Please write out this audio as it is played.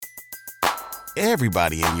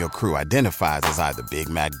Everybody in your crew identifies as either Big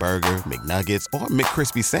Mac Burger, McNuggets, or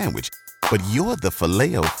McCrispy Sandwich. But you're the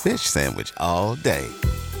Filet-O-Fish Sandwich all day.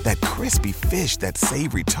 That crispy fish, that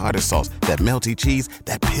savory tartar sauce, that melty cheese,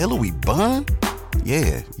 that pillowy bun.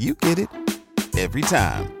 Yeah, you get it. Every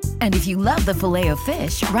time. And if you love the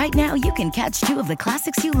Filet-O-Fish, right now you can catch two of the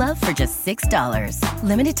classics you love for just $6.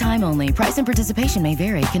 Limited time only. Price and participation may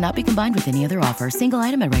vary. Cannot be combined with any other offer. Single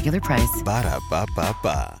item at regular price.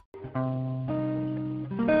 Ba-da-ba-ba-ba.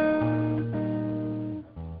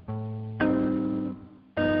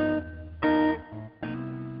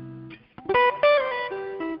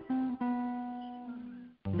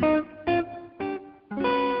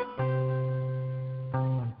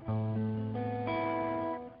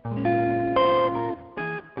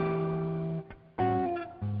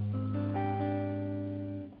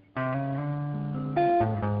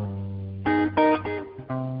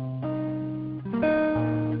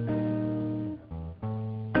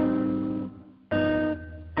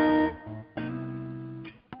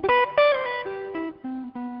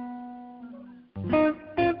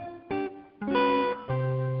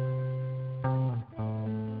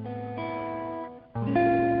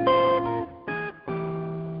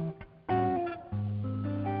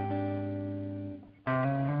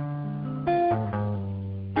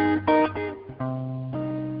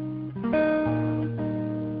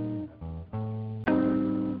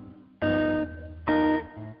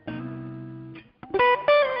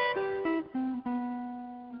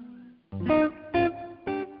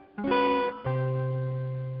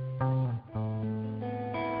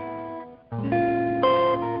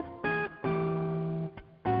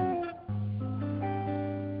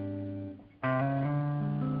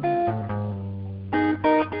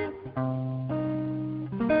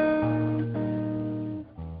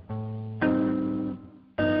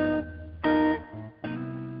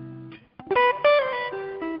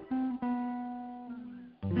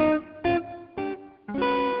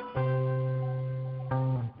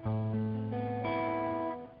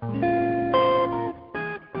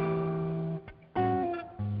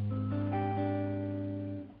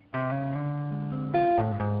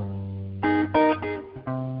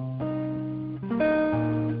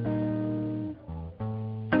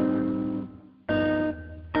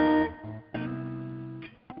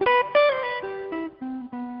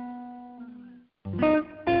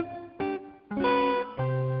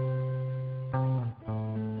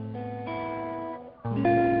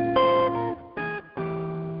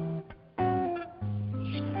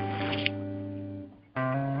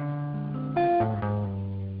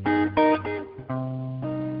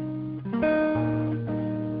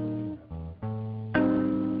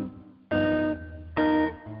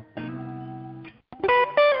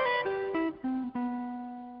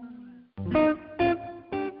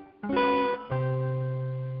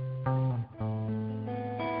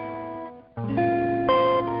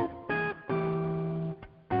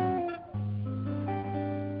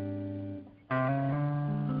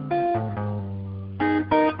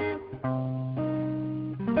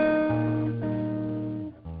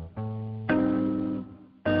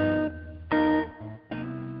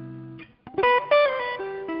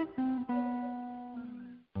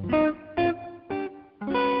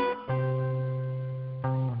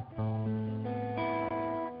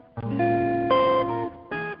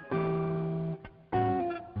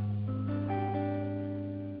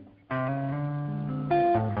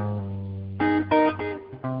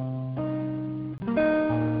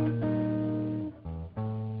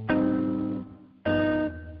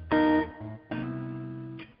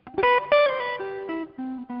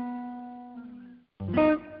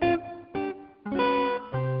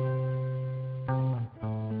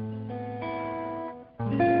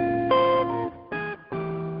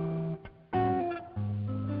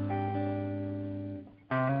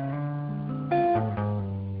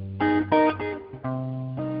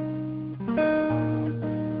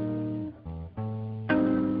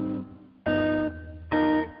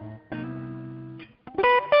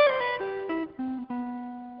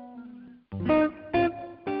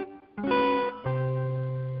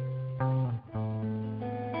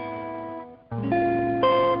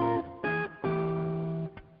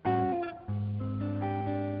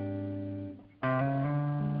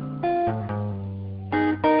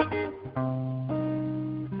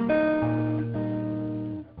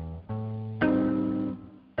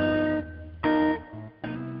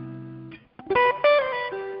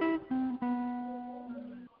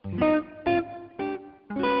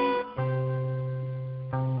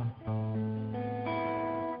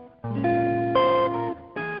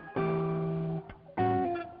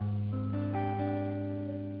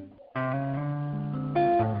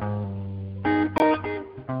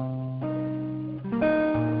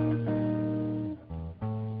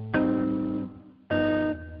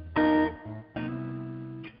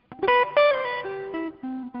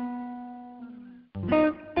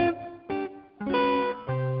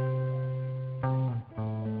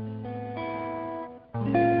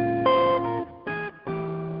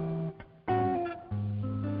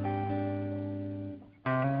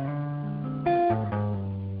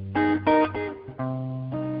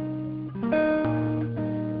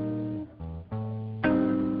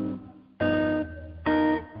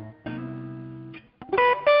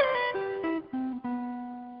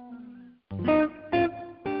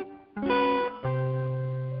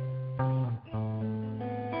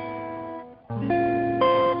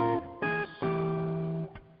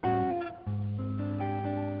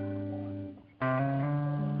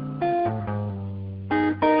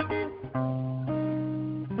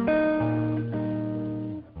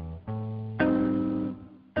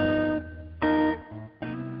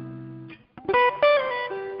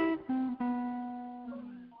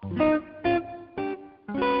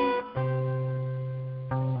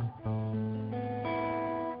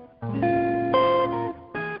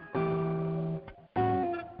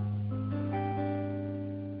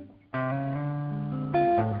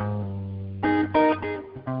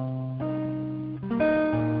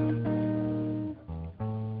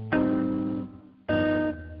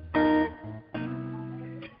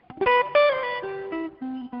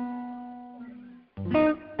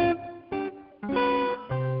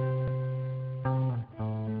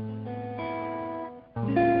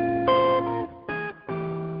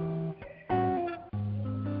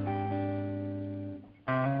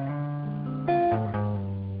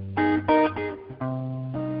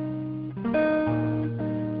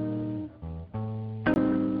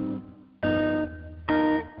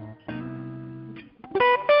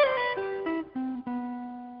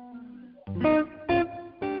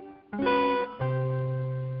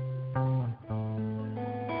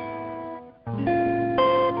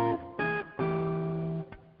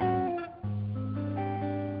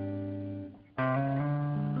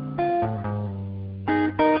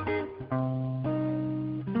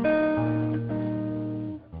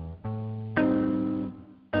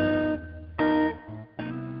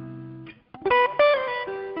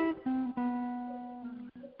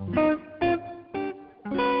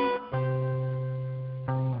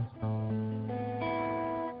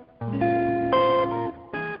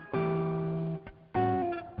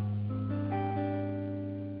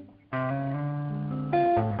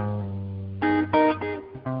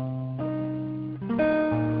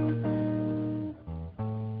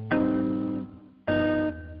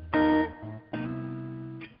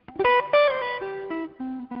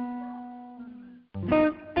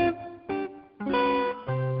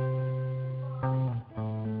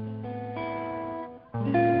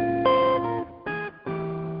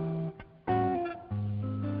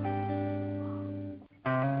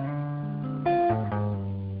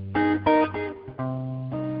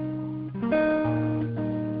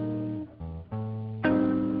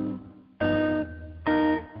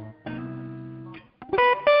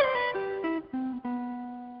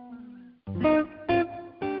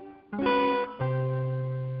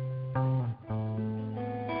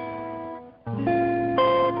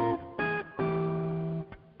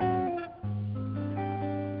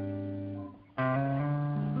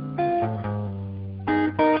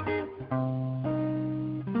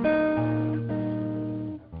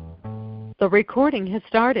 The recording has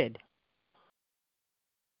started.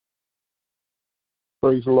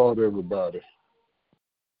 Praise the Lord, everybody.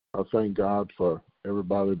 I thank God for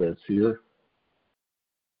everybody that's here.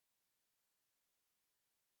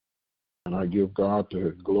 And I give God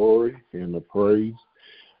the glory and the praise.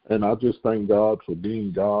 And I just thank God for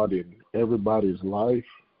being God in everybody's life.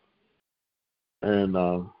 And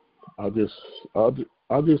I just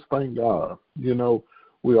thank God. You know,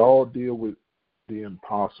 we all deal with the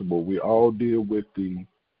impossible. We all deal with the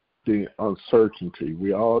uncertainty.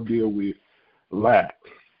 We all deal with lack.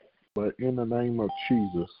 But in the name of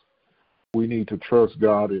Jesus, we need to trust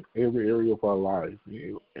God in every area of our life.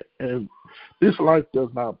 And this life does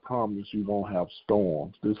not promise you won't have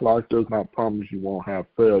storms. This life does not promise you won't have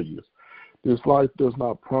failures. This life does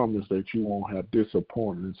not promise that you won't have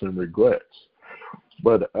disappointments and regrets.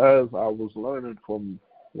 But as I was learning from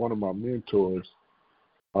one of my mentors,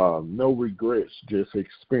 no regrets, just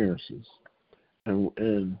experiences.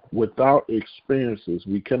 And without experiences,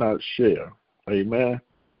 we cannot share. Amen?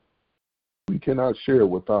 We cannot share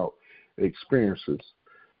without experiences.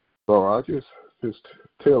 So I just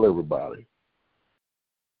tell everybody,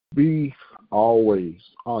 be always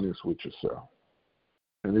honest with yourself.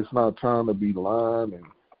 And it's not time to be lying and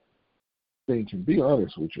thinking. Be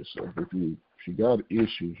honest with yourself. If you got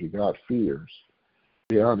issues, you got fears,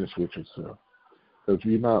 be honest with yourself. If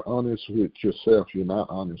you're not honest with yourself, you're not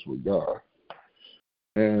honest with God.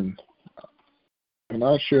 And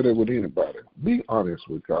I share that with anybody. Be honest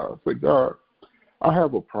with God. Say, God, I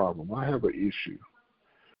have a problem. I have an issue.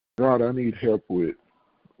 God, I need help with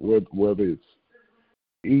whether it's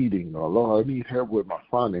eating, or Lord, I need help with my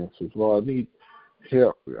finances. Lord, I need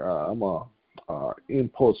help. I'm a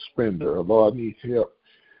impulse spender. Lord, I need help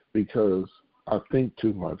because I think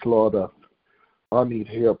too much. Lord, I need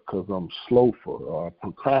help because I'm slothful or I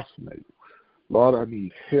procrastinate. Lord, I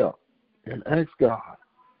need help. And ask God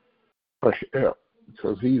for help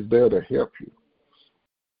because He's there to help you.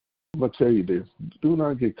 I'm going to tell you this. Do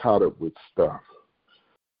not get caught up with stuff.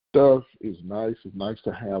 Stuff is nice. It's nice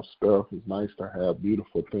to have stuff. It's nice to have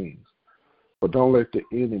beautiful things. But don't let the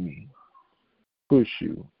enemy push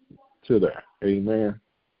you to that. Amen.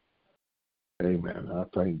 Amen. I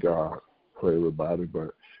thank God for everybody. But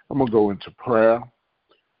I'm going to go into prayer.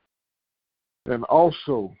 And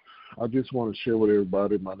also, I just want to share with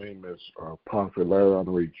everybody, my name is Prophet Larry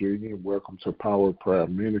Honoré Jr. Welcome to Power of Prayer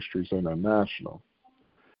Ministries International.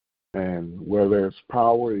 And where there's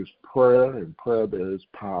power is prayer, and prayer there is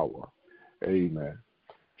power. Amen.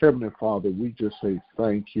 Heavenly Father, we just say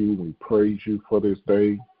thank you. We praise you for this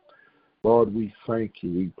day. Lord, we thank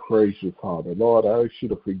you. We praise you, Father. Lord, I ask you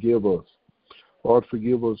to forgive us. Lord,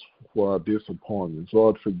 forgive us for our disappointments.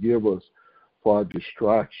 Lord, forgive us for our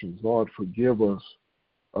distractions. Lord, forgive us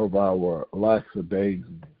of our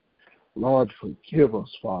lackadaisicalness. Lord, forgive us,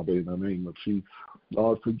 Father, in the name of Jesus.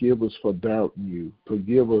 Lord, forgive us for doubting you.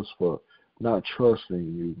 Forgive us for not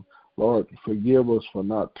trusting you. Lord, forgive us for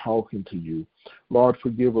not talking to you. Lord,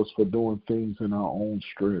 forgive us for doing things in our own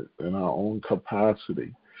strength, in our own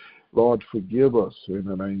capacity. Lord, forgive us in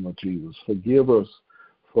the name of Jesus. Forgive us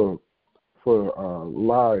for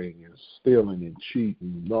lying and stealing and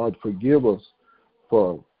cheating. Lord, forgive us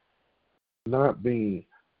for not being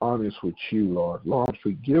honest with you, Lord. Lord,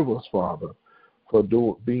 forgive us, Father, for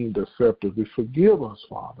being deceptive. Forgive us,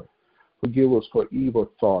 Father. Forgive us for evil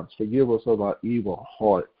thoughts. Forgive us of our evil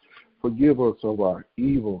heart. Forgive us of our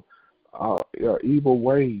evil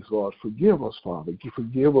ways, Lord. Forgive us, Father.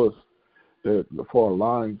 Forgive us for a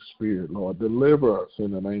lying spirit, Lord. Deliver us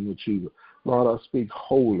in the name of Jesus. Lord, I speak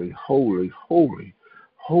holy, holy, holy,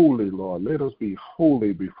 holy, Lord. Let us be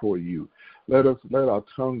holy before you. Let our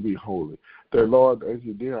tongue be holy. That, Lord, as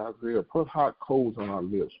you did Isaiah, put hot coals on our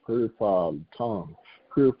lips. Purify our tongue.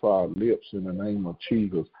 Purify our lips in the name of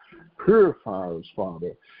Jesus. Purify us,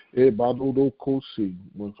 Father. When,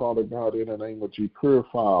 Father God, in the name of Jesus,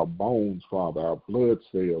 purify our bones, Father, our blood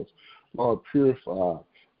cells. Lord, purify.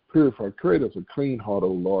 Create us a clean heart, O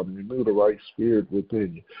Lord, and renew the right spirit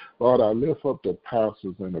within you. Lord, I lift up the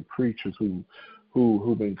pastors and the preachers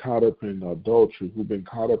who've been caught up in adultery, who've been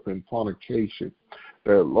caught up in fornication.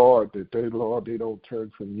 That they don't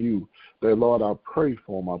turn from you. That, Lord, I pray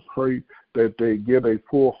for them. I pray that they give a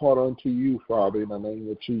full heart unto you, Father, in the name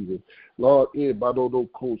of Jesus. Lord,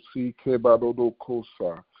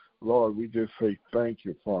 Lord, we just say thank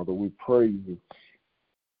you, Father. We praise you.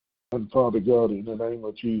 And Father God, in the name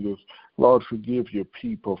of Jesus, Lord, forgive your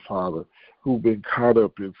people, Father, who've been caught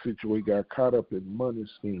up in situations, got caught up in money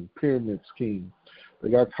schemes, pyramid schemes.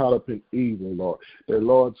 They got caught up in evil, Lord. That,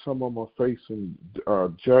 Lord, some of them are facing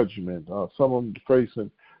judgment. Some of them are facing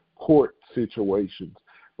court situations.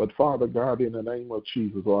 But Father God, in the name of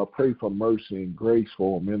Jesus, Lord, I pray for mercy and grace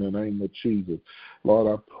for them in the name of Jesus.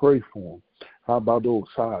 Lord, I pray for them. How about those?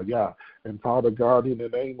 Yeah. And Father God, in the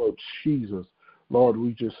name of Jesus, Lord,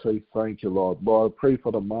 we just say thank you, Lord. Lord, I pray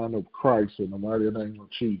for the mind of Christ in the mighty name of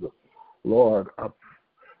Jesus. Lord, I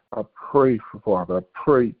pray for Father. I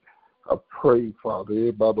pray, Father.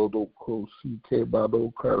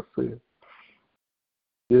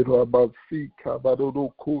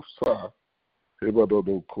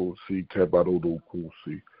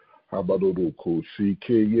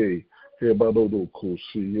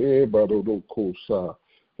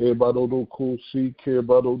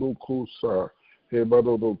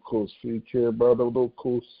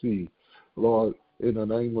 Lord, in the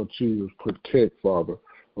name of Jesus, protect, Father.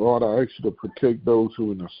 Lord, I ask you to protect those who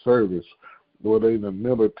are in the service, whether in the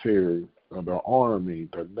military, the Army,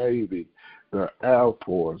 the Navy, the Air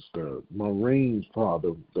Force, the Marines,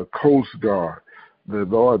 Father, the Coast Guard, the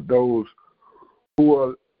Lord, those who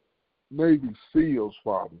are Navy SEALs,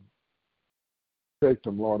 Father. Protect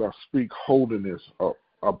them, Lord. I speak holiness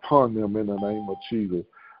upon them in the name of Jesus.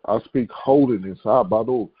 I speak holiness.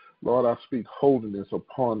 Lord, I speak holiness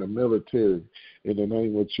upon the military in the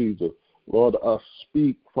name of Jesus. Lord, I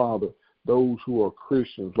speak, Father, those who are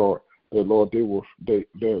Christians, Lord, that Lord, they will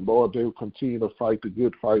continue to fight the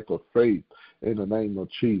good fight of faith in the name of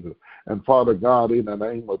Jesus. And Father God, in the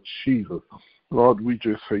name of Jesus, Lord, we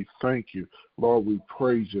just say thank you. Lord, we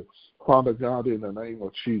praise you. Father God, in the name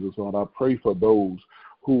of Jesus, Lord, I pray for those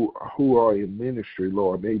who are in ministry,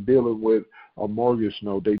 Lord. They dealing with a mortgage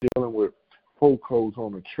note. They dealing with foreclosures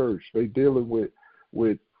on the church. They dealing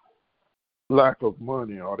with lack of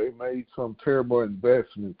money, or they made some terrible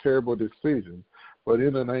investment, terrible decisions. But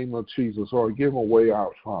in the name of Jesus, Lord, give them a way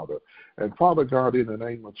out, Father. And Father God, in the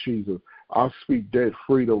name of Jesus, I speak debt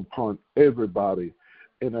freedom upon everybody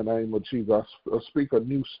in the name of Jesus. I speak a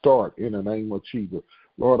new start in the name of Jesus.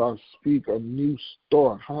 Lord, I speak a new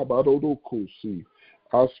start. How about Odokosi?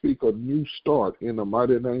 I speak a new start in the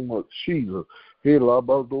mighty name of Jesus. I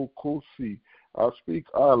speak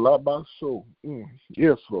Alabaso.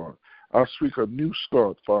 Yes, Lord. I speak a new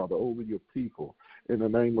start, Father, over your people in the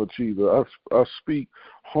name of Jesus. I speak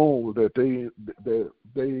home that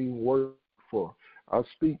they ain't work for. I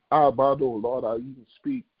speak Abado, Lord. I even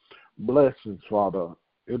speak blessings, Father,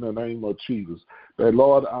 in the name of Jesus. That,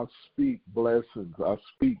 Lord, I speak blessings. I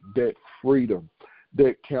speak debt freedom,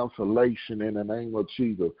 debt cancellation in the name of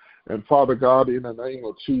Jesus. And Father God, in the name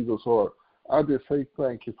of Jesus, Lord, I just say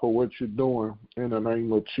thank you for what you're doing in the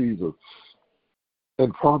name of Jesus.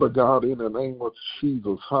 And Father God, in the name of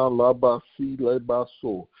Jesus, Lord,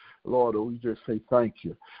 we just say thank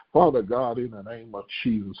you. Father God, in the name of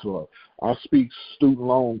Jesus, Lord, I speak student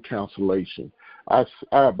loan cancellation. I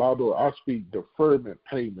speak deferment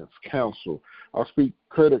payments cancel. I speak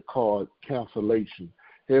credit card cancellation.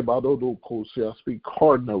 I speak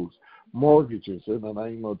card notes, mortgages in the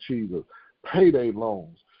name of Jesus, payday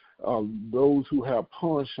loans, those who have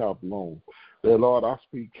pawn shop loans. That, Lord, I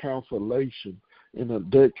speak cancellation in the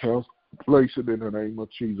debt cancellation in the name of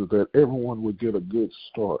Jesus, that everyone would get a good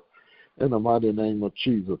start in the mighty name of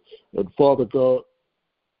Jesus. And Father God,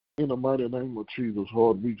 in the mighty name of Jesus,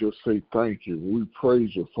 Lord, we just say thank you. We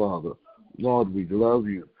praise you, Father. Lord, we love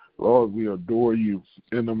you. Lord, we adore you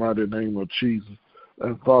in the mighty name of Jesus.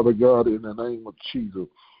 And Father God, in the name of Jesus,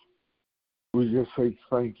 we just say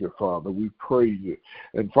thank you, Father. We praise you.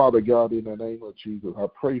 And Father God, in the name of Jesus, I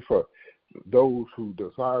pray for those who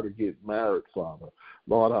desire to get married, Father.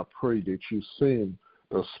 Lord, I pray that you send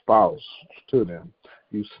the spouse to them.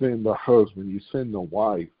 You send the husband. You send the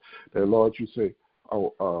wife. That, Lord, you say,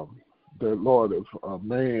 that, Lord, if a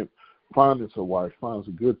man finds a wife, finds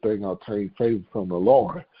a good thing, I'll obtain favor from the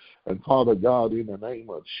Lord. And Father God, in the name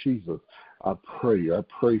of Jesus, I pray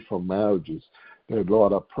for marriages. That,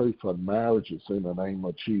 Lord, I pray for marriages in the name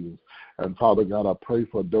of Jesus. And Father God, I pray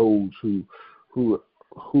for those who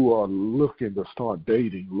are looking to start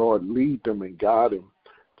dating. Lord, lead them and guide them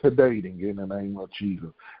to dating in the name of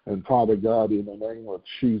Jesus. And Father God, in the name of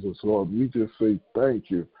Jesus, Lord, we just say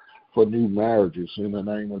thank you for new marriages in the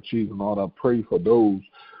name of Jesus. Lord, I pray for those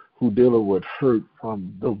who dealing with hurt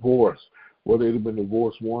from divorce, whether they've been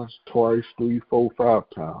divorced once, twice, 3, 4, 5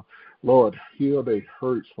 times. Lord, heal their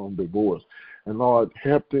hurts from divorce. And Lord,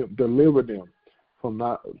 help them, deliver them from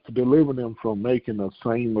making the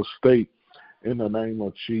same mistake in the name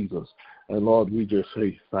of Jesus. And Lord, we just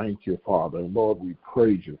say thank you, Father. And Lord, we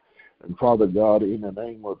praise you. And Father God, in the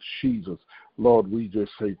name of Jesus, Lord, we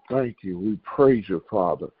just say thank you. We praise you,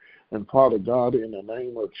 Father. And Father God, in the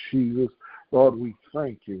name of Jesus, Lord, we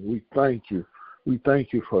thank you. We thank you. We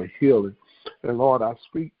thank you for healing. And Lord, I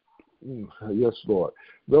speak yes, Lord,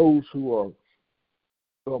 those who are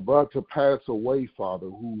about to pass away, Father,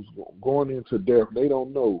 who's going into death, they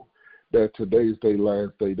don't know that today's their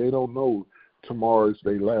last day. They don't know tomorrow's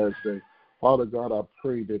their last day. Father God, I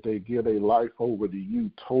pray that they give their life over to you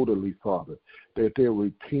totally, Father, that they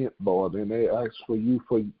repent, Lord, and they ask for you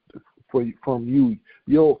from you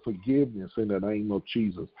your forgiveness in the name of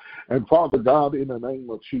Jesus. And Father God, in the name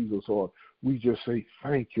of Jesus, Lord, we just say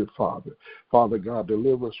thank you, Father. Father God,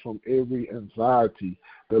 deliver us from every anxiety.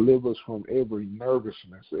 Deliver us from every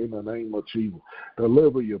nervousness in the name of Jesus.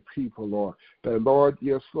 Deliver your people, Lord. That, Lord,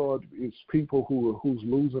 yes, Lord, it's people who's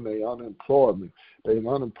losing their unemployment. Their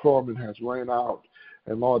unemployment has ran out.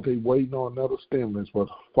 And, Lord, they waiting on another stimulus. But,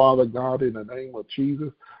 Father God, in the name of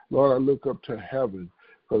Jesus, Lord, I look up to heaven,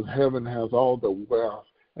 because heaven has all the wealth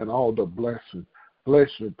and all the blessings. Bless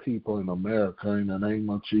your people in America in the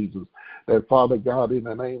name of Jesus. That, Father God, in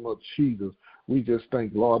the name of Jesus, we just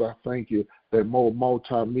thank, Lord, I thank you that more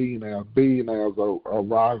multimillionaires, billionaires are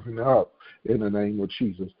rising up in the name of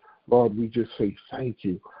Jesus. Lord, we just say thank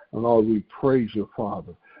you. And, Lord, we praise you,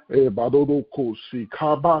 Father. Lord,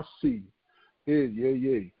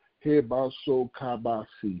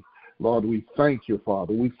 we thank you,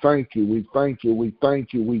 Father. We thank you. We thank you. We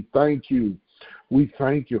thank you. We thank you. We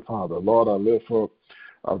thank you, Father. Lord, I lift up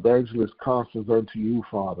Evangelist Constance unto you,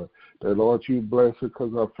 Father. That, Lord, you bless her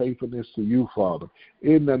because of faithfulness to you, Father.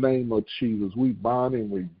 In the name of Jesus, we bind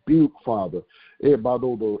and rebuke, Father,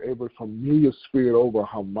 every familiar spirit over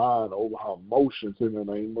her mind, over her emotions, in the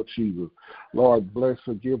name of Jesus. Lord, bless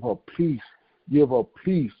her. Give her peace. Give her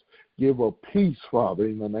peace. Give her peace, Father,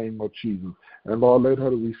 in the name of Jesus. And, Lord, let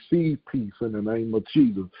her receive peace in the name of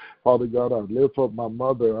Jesus. Father God, I lift up my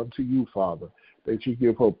mother unto you, Father, that you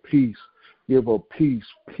give her peace. Give her peace,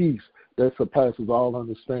 peace that surpasses all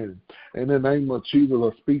understanding. In the name of Jesus,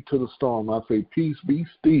 I speak to the storm. I say, peace, be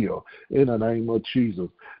still in the name of Jesus.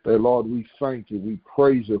 That, Lord, we thank you. We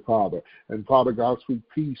praise you, Father. And, Father God, speak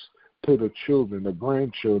peace to the children, the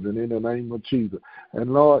grandchildren, in the name of Jesus.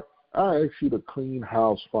 And, Lord, I ask you to clean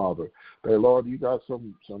house, Father. That, Lord, you got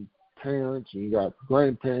some parents, and you got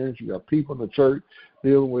grandparents, you got people in the church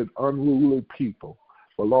dealing with unruly people.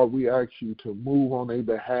 But, Lord, we ask you to move on their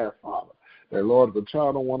behalf, Father. That, Lord, if a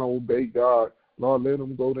child don't want to obey God, Lord, let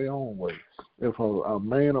them go their own way. If a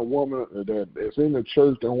man or woman that is in the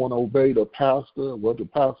church don't want to obey the pastor, what the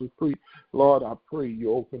pastor preach, Lord, I pray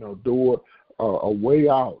you open a door, a way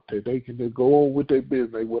out, that they can go on with their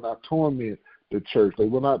business. They will not torment the church. They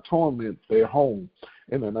will not torment their home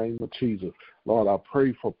in the name of Jesus. Lord, I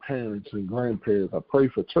pray for parents and grandparents. I pray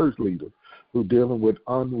for church leaders who are dealing with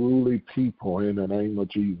unruly people in the name of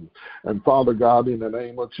Jesus. And, Father God, in the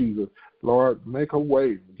name of Jesus, Lord, make a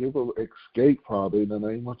way. Give an escape, Father, in the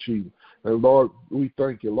name of Jesus. And, Lord, we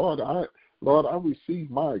thank you. Lord, I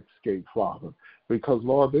receive my escape, Father, because,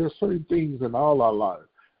 Lord, there are certain things in all our lives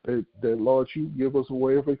that, Lord, you give us a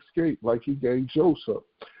way of escape like you gave Joseph.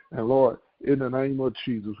 And, Lord, in the name of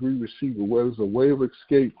Jesus, we receive it. Whether it's a way of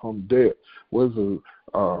escape from death, whether it's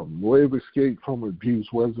a way of escape from abuse,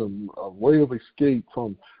 whether it's a way of escape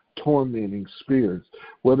from tormenting spirits,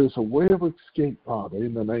 whether it's a way of escape, Father,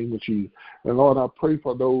 in the name of Jesus. And, Lord, I pray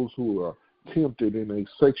for those who are tempted in a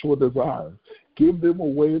sexual desire. Give them a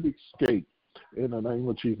way of escape in the name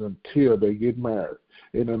of Jesus until they get married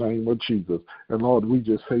in the name of Jesus. And, Lord, we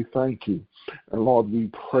just say thank you. And, Lord, we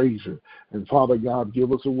praise you. And, Father God,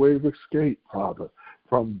 give us a way of escape, Father,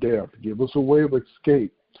 from death. Give us a way of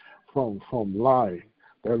escape from lying.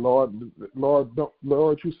 That, Lord,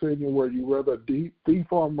 you say in your word, you rather thief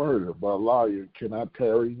or murder, but a liar cannot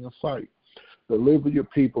tarry in your sight. Deliver your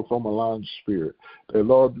people from a lying spirit. That,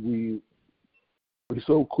 Lord, we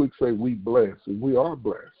so quick say we bless, and we are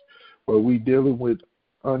blessed, but we dealing with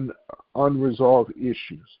unresolved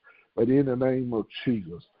issues. But in the name of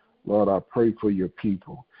Jesus, Lord, I pray for your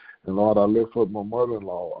people. And, Lord, I lift up my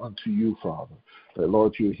mother-in-law unto you, Father. That,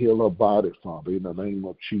 Lord, you heal her body, Father, in the name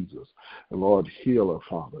of Jesus. And, Lord, heal her,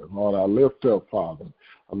 Father. And, Lord, I lift up, Father.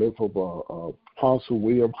 I lift up Apostle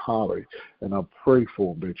William Holly, and I pray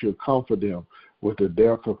for him that you'll comfort them with the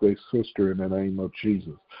death of their sister in the name of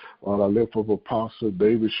Jesus. Lord, I lift up Apostle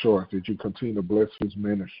David Short, that you continue to bless his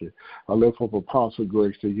ministry. I lift up Apostle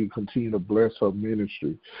Grace, that you continue to bless her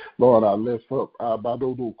ministry. Lord, I lift up Lord,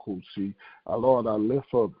 I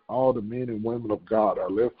lift up all the men and women of God. I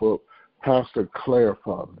lift up Pastor Claire,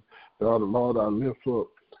 Father. Lord, I lift up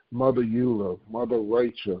Mother Eula, Mother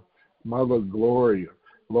Rachel, Mother Gloria.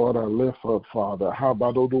 Lord, I lift up, Father. I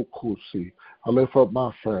lift up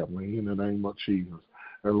my family in the name of Jesus.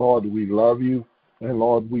 And, Lord, we love you. And,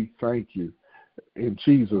 Lord, we thank you. In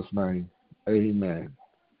Jesus' name, amen.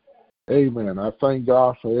 Amen. I thank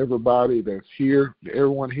God for everybody that's here. Did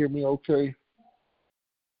everyone hear me okay?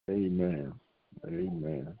 Amen.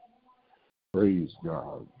 Amen. Praise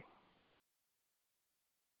God.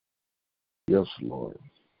 Yes, Lord.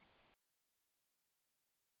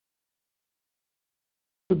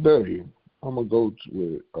 Today, I'm going to go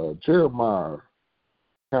to Jeremiah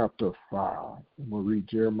chapter 5. I'm going to read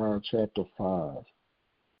Jeremiah chapter 5.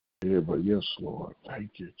 Yeah, but yes, Lord.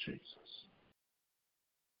 Thank you, Jesus.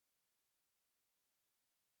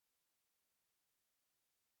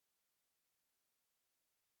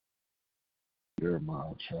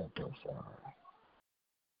 Jeremiah chapter 5.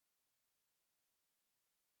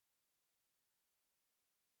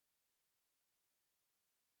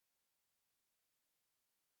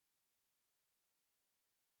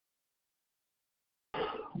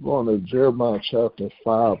 I'm going to Jeremiah chapter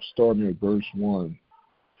 5, starting at verse 1.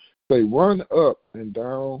 Say, run up and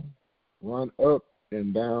down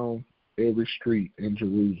every street in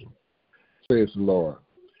Jerusalem, says the Lord.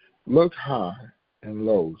 Look high and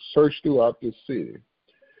low, search throughout the city.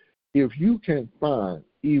 If you can find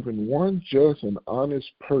even one just and honest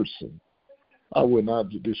person, I will not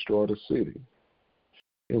destroy the city.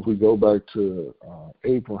 If we go back to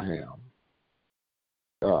Abraham,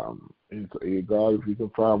 God, if you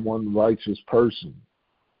can find one righteous person,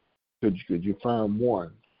 could you find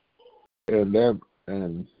one? And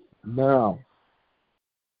now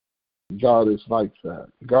God is like that.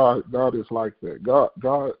 God is like that.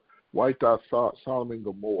 God wiped out Sodom and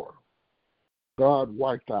Gomorrah. God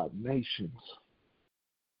wiped out nations.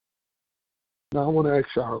 Now I want to ask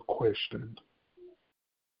y'all a question.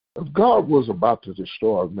 If God was about to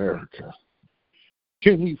destroy America,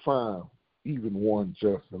 can he find even one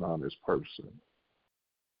just and honest person?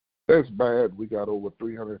 That's bad. We got over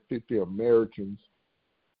 350 Americans,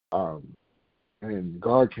 and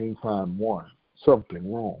God can't find one. Something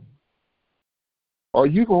wrong. Are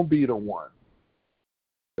you going to be the one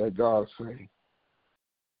that God say,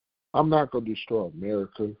 I'm not going to destroy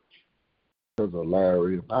America because of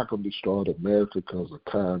Larry. I'm not going to destroy America because of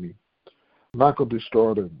Connie. I'm not going to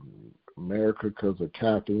destroy America because of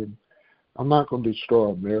Catherine. I'm not going to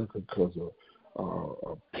destroy America because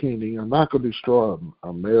of Penny. I'm not going to destroy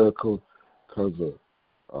America because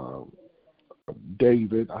of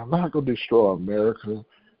David. I'm not going to destroy America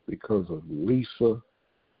because of Lisa.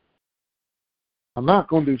 I'm not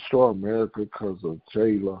going to destroy America because of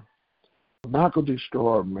Jayla. I'm not going to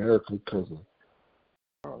destroy America because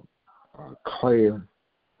of Claire.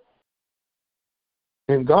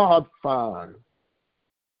 And God find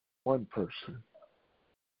one person.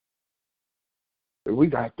 We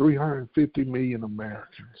got 350 million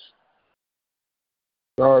Americans.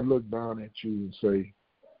 God look down at you and say,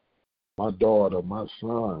 my daughter, my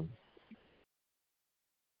son,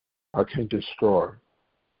 I can't destroy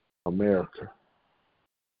America.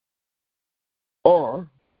 Or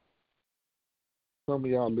some of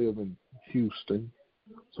y'all live in Houston,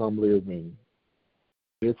 some live in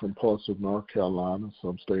different parts of North Carolina,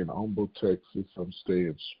 some stay in Humble, Texas, some stay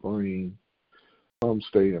in Spring, some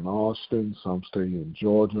stay in Austin, some stay in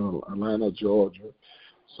Georgia, Atlanta, Georgia,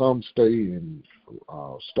 some stay in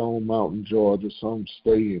Stone Mountain, Georgia, some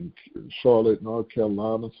stay in Charlotte, North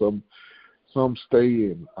Carolina, some stay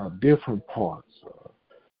in different parts,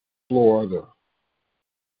 Florida.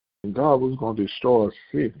 And God was going to destroy a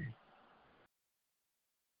city.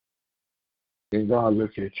 And God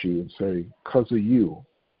look at you and say, because of you,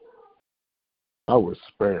 I will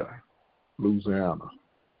spare Louisiana.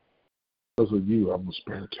 Because of you, I'm going to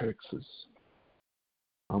spare Texas.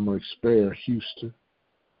 I'm going to spare Houston.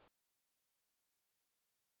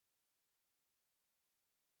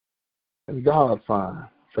 And God find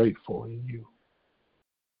faithful in you.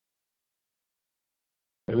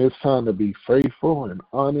 And it's time to be faithful and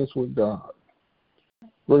honest with God.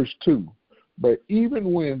 Verse 2, but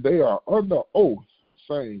even when they are under oath,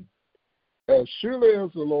 saying, as surely as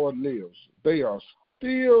the Lord lives, they are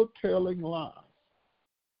still telling lies.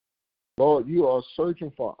 Lord, you are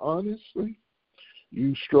searching for honesty.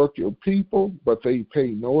 You struck your people, but they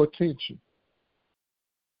pay no attention.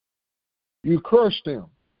 You crushed them,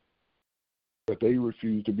 but they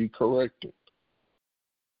refuse to be corrected.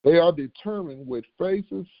 They are determined with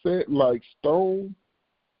faces set like stone.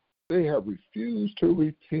 They have refused to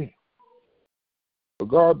repent. But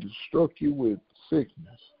God struck you with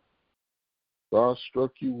sickness. God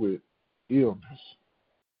struck you with illness.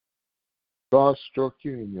 God struck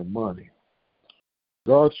you in your money.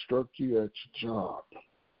 God struck you at your job.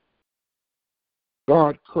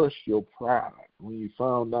 God crushed your pride when you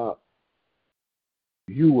found out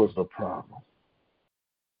you was the problem.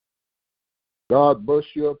 God bust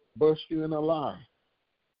you in a lie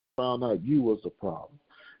found out you was the problem.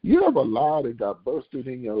 You ever lied and got busted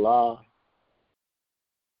in your lie,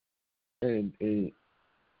 and it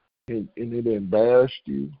embarrassed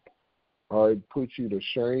you or it put you to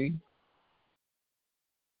shame,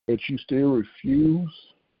 but you still refuse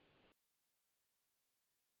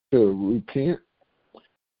to repent?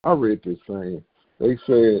 I read this thing. They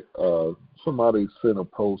said somebody sent a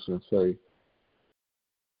post and say,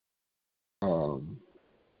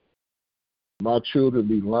 my children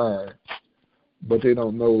be lying, but they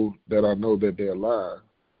don't know that I know that they're lying.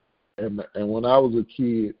 And when I was a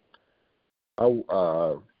kid,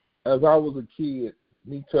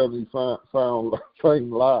 me telling me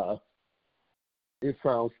saying lies, it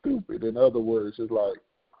sounds stupid. In other words, it's like,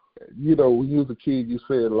 when you was a kid, you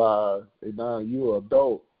said lies, and now you're an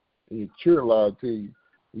adult, and your children lied to you,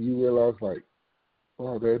 and you realize, like,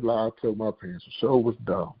 oh, that lie I told my parents sure was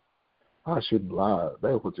dumb. I shouldn't lie.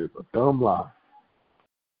 That was just a dumb lie.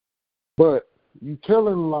 But you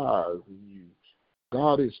telling lies, and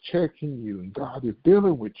God is checking you, and God is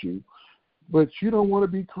dealing with you, but you don't want to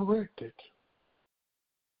be corrected.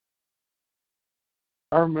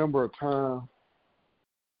 I remember a time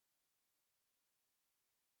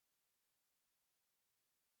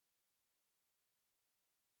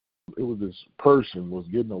it was this person was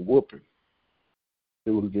getting a whooping.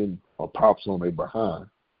 It was getting a pops on their behind.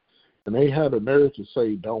 And they had the nerve to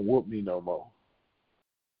say, don't whoop me no more.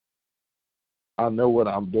 I know what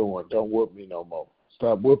I'm doing. Don't whoop me no more.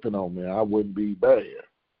 Stop whooping on me. I wouldn't be bad.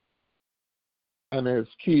 And as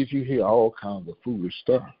kids, you hear all kinds of foolish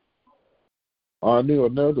stuff. I knew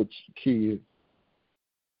another kid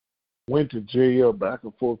went to jail, back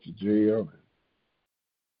and forth to jail,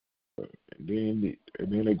 and then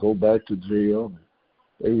they go back to jail.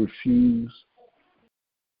 They refuse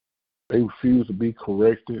to be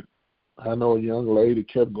corrected. I know a young lady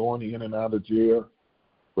kept going in and out of jail,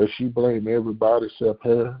 but she blamed everybody except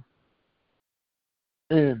her.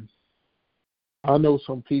 And I know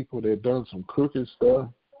some people that done some crooked stuff,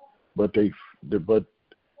 but they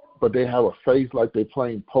have a face like they're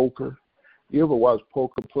playing poker. You ever watch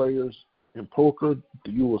poker players? In poker,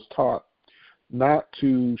 you was taught not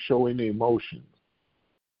to show any emotion,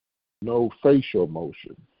 no facial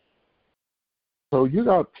emotion. So you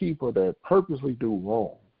got people that purposely do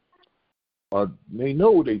wrong, or they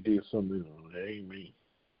know they did something wrong. It ain't me.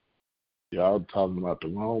 Y'all talking about the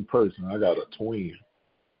wrong person. I got a twin.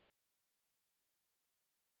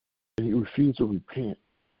 And you refuse to repent.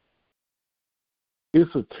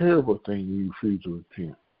 It's a terrible thing when you refuse to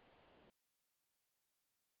repent.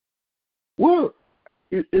 Well,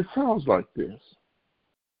 it sounds like this.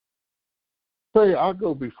 Say I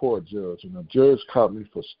go before a judge, and the judge caught me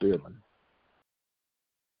for stealing.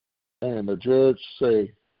 And the judge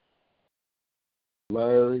say,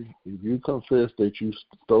 Larry, if you confess that you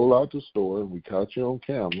stole out the store and we caught you on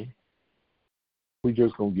camera, we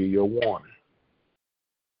just going to give you a warning.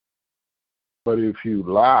 But if you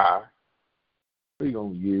lie, we're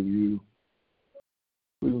going to give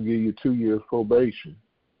you 2 years probation.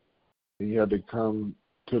 And you have to come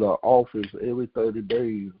to the office every 30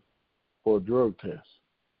 days for a drug test.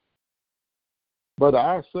 But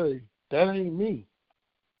I say, that ain't me.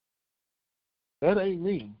 That ain't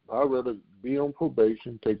me. I'd rather be on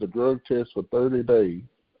probation, take a drug test for 30 days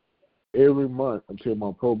every month until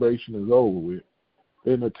my probation is over with,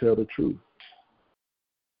 than to tell the truth.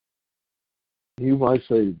 You might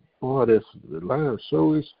say, boy, the line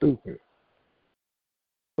so is stupid.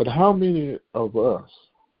 But how many of us,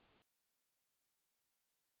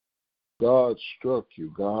 God struck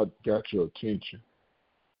you, God got your attention,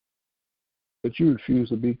 but you refuse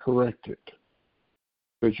to be corrected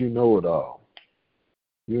because you know it all?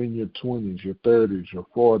 You're in your 20s, your 30s, your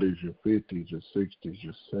 40s, your 50s, your 60s,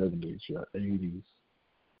 your 70s, your 80s,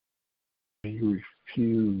 and you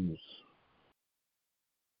refuse.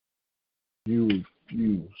 You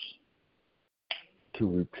refuse to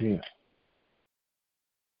repent.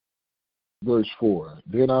 Verse 4,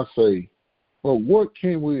 then I say, well, what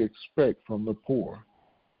can we expect from the poor?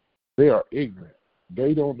 They are ignorant.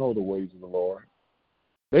 They don't know the ways of the Lord.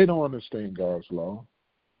 They don't understand God's law.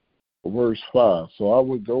 Verse 5, so I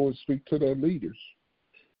would go and speak to their leaders.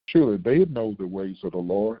 Surely they know the ways of the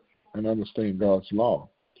Lord and understand God's law.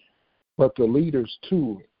 But the leaders,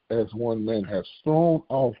 too, as one man, has thrown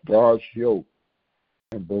off God's yoke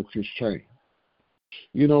and broke his chain.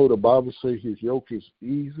 You know, the Bible says his yoke is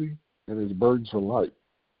easy and his burdens are light.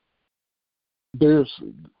 We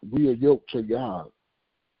are yoked to God.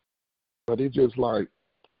 But it's just like,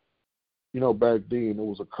 back then it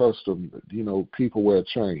was a custom, people wear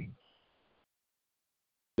chains.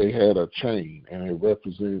 they had a chain, and it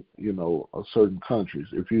represent, a certain countries.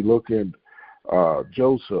 If you look at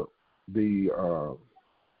Joseph, the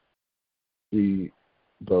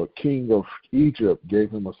king of Egypt gave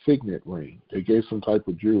him a signet ring. They gave some type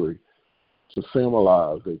of jewelry to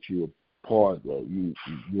symbolize that you're part of, you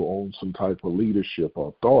own some type of leadership or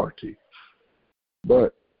authority.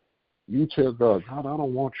 But you tell God, I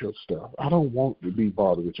don't want your stuff. I don't want to be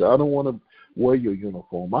bothered with you. I don't want to wear your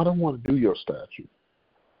uniform. I don't want to do your statue.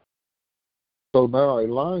 So now a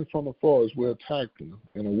lion from the forest will attack them,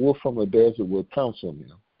 and a wolf from the desert will pounce on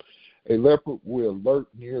them. A leopard will lurk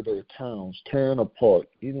near their towns, tearing apart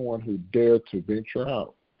anyone who dare to venture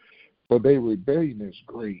out. For their rebellion is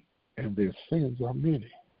great, and their sins are many.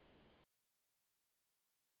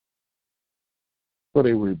 For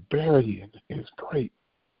their rebellion is great.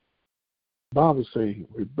 The Bible says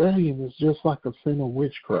rebellion is just like a sin of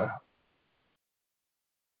witchcraft.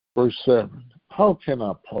 Verse 7, how can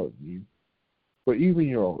I pardon you? For even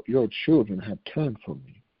your children have turned from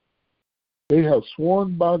me. They have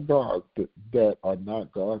sworn by gods that are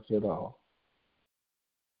not gods at all.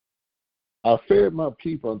 I fed my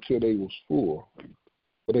people until they was full,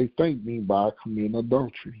 but they thanked me by committing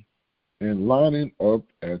adultery and lining up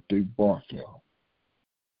at the brothel.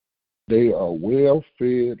 They are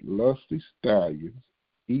well-fed, lusty stallions,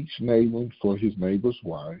 each neighboring for his neighbor's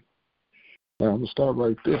wife. Now I'm going to stop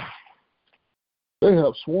right there. They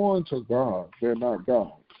have sworn to God. They're not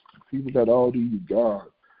God. People got all these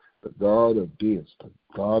gods. The God of this, the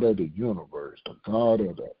God of the universe, the God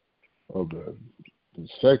of the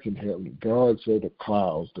second heaven, the gods of the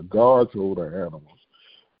clouds, the gods of the animals,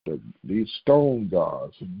 these stone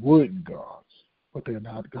gods and wooden gods, but they're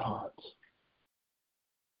not gods.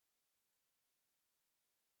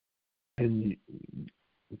 And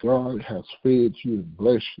God has fed you and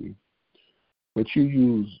blessed you, but you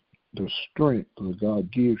use the strength that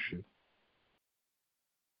God gives you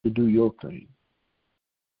to do your thing.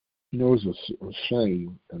 It's a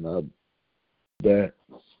shame, that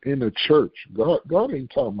in the church, God ain't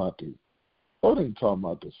talking about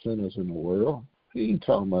the sinners in the world. He ain't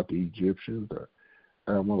talking about the Egyptians, the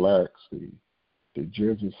Amaleks, the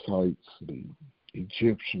Jebusites, the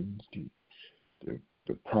Egyptians,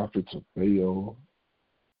 the prophets of Baal.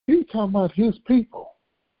 He's talking about his people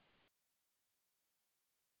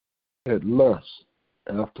that lust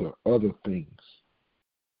after other things.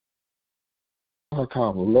 I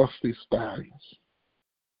call them lusty stallions,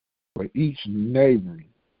 for each neighboring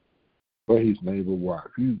for his neighbor's wife.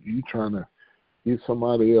 You trying to get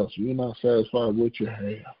somebody else. You're not satisfied with what you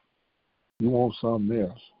have. You want something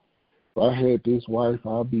else. If I had this wife,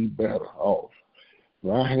 I'd be better off.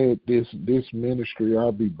 If I had this ministry,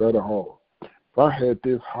 I'd be better off. If I had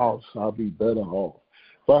this house, I'd be better off.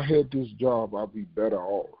 If I had this job, I'd be better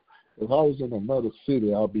off. If I was in another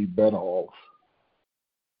city, I'd be better off.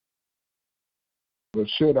 But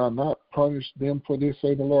should I not punish them for this,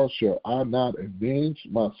 say the Lord? Shall I not avenge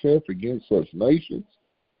myself against such nations?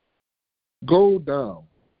 Go down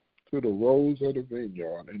to the rows of the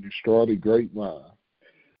vineyard and destroy the grapevine.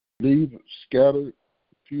 Leave scattered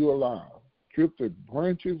few alive. Strip the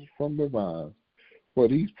branches from the vines, for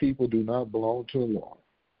these people do not belong to the Lord.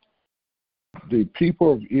 The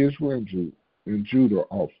people of Israel and Judah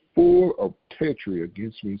are full of treachery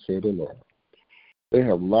against me, said the Lord. They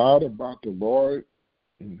have lied about the Lord,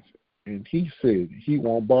 and he said he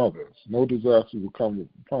won't bother us. No disaster will come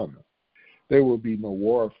upon us. There will be no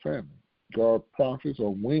war or famine. God prophets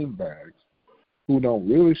or windbags who don't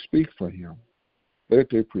really speak for him.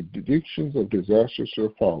 Let their predictions of disaster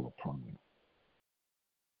shall fall upon them.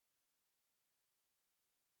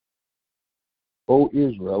 O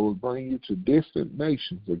Israel, I will bring you to distant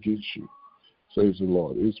nations against you, says the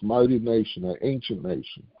Lord. It's mighty nation, an ancient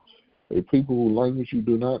nation, a people whose language you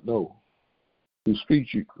do not know, whose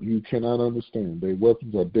speech you cannot understand. Their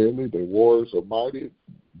weapons are deadly, their wars are mighty.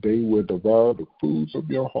 They will devour the foods of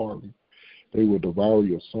your harvest. They will devour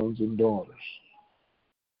your sons and daughters.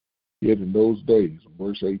 Yet in those days,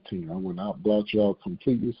 verse 18, I will not blot you out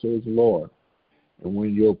completely, says the Lord. And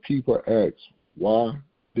when your people ask, why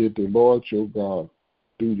did the Lord your God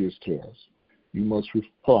do this to us? You must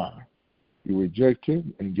reply, you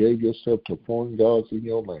rejected and gave yourself to foreign gods in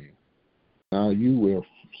your land. Now you will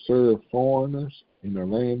serve foreigners in a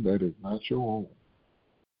land that is not your own.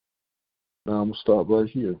 Now I'm going to stop right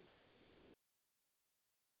here.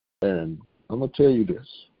 And I'm going to tell you this.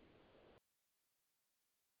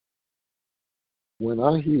 When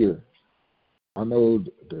I know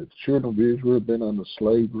the children of Israel have been under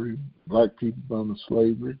slavery, black people been under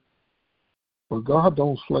slavery, but God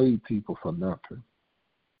don't slave people for nothing.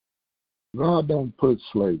 God don't put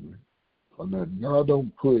slavery or nothing. God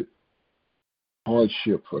don't put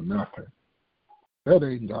hardship for nothing. That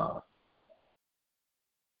ain't God.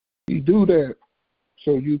 He do that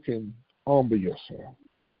so you can humble yourself.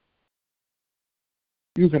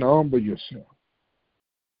 You can humble yourself.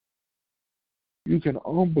 You can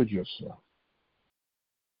humble yourself.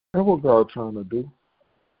 That's what God's trying to do.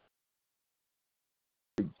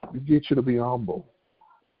 To get you to be humble.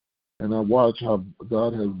 And I watch how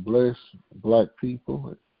God has blessed black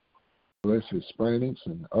people, blessed Hispanics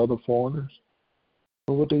and other foreigners.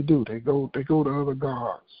 But what they do, they go to other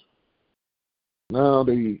gods. Now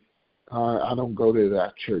I don't go to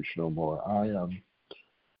that church no more.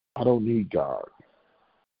 I don't need God.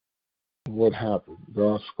 What happened?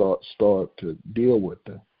 God start to deal with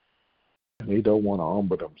them. And they don't want to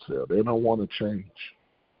humble themselves. They don't want to change.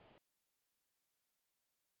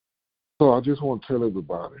 So I just want to tell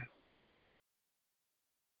everybody,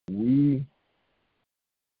 we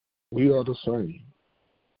are the same.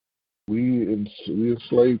 We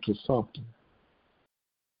enslaved to something.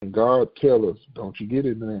 And God tell us, don't you get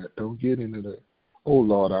into that. Don't get into that. Oh,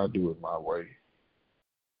 Lord, I'll do it my way.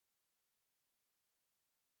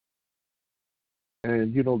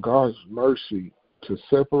 And, God's mercy to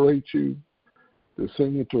separate you, to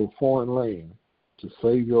send you to a foreign land, to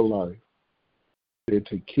save your life, and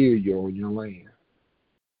to kill you on your land.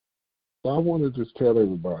 So I want to just tell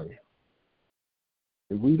everybody,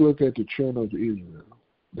 if we look at the children of Israel,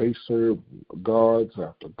 they serve gods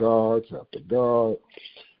after gods after God.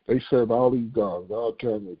 They serve all these gods. God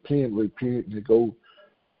tells them, repent, and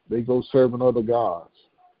they go serving other gods.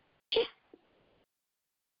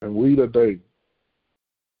 And we today,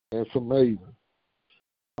 it's amazing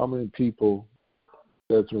how many people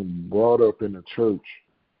that's been brought up in the church,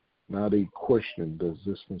 now they question the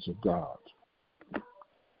existence of God.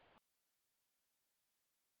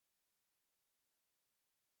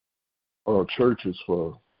 Churches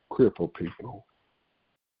for crippled people.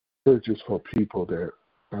 Churches for people that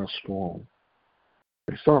are strong.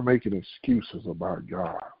 They start making excuses about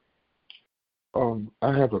God.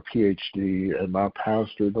 I have a PhD and my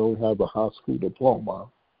pastor don't have a high school diploma.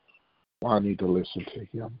 Well, I need to listen to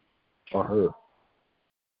him or her.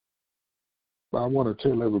 But I want to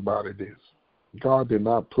tell everybody this. God did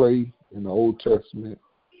not play in the Old Testament.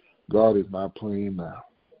 God is not playing now.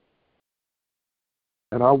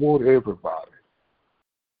 And I want everybody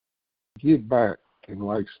to get back in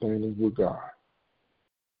right standing with God.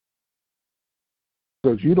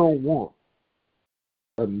 Because you don't want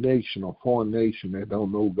a nation, a foreign nation that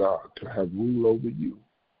don't know God to have rule over you.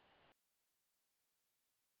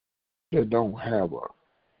 That don't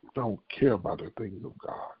care about the things of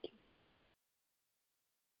God.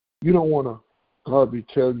 You don't want God be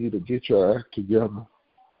telling you to get your act together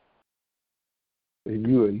and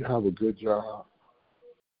you have a good job.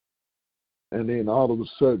 And then all of a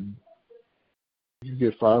sudden, you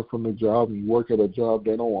get fired from the job and you work at a job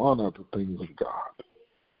that don't honor the things of God.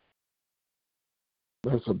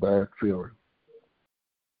 That's a bad feeling.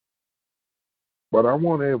 But I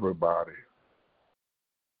want everybody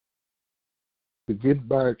to get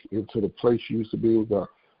back into the place you used to be with God.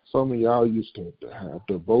 Some of y'all used to have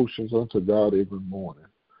devotions unto God every morning.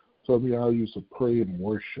 Some of y'all used to pray and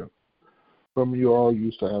worship. Some of you all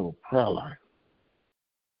used to have a prayer life.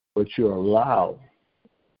 But you allow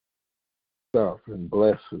stuff and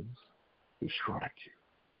blessings to strike you.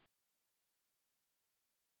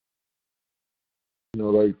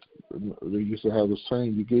 Like they used to have a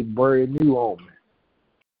saying, you get brand new on me.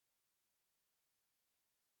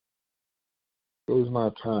 So it's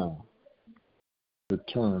not time to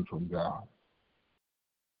turn from God.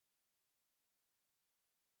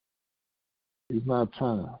 It's not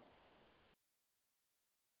time.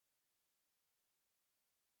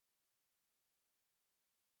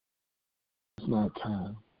 It's not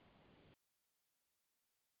time.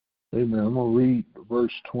 Amen. I'm going to read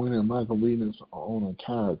verse 20. I'm not going to read this on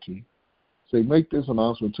entirety. Say, make this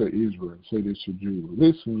announcement to Israel and say this to Judah.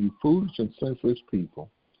 Listen, you foolish and senseless people,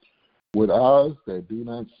 with eyes that do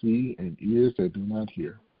not see and ears that do not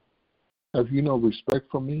hear. Have you no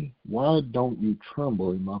respect for me? Why don't you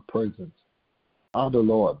tremble in my presence? I, the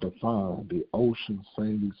Lord, define the ocean's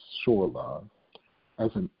sandy shoreline as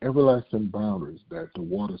an everlasting boundaries that the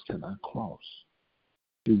waters cannot cross.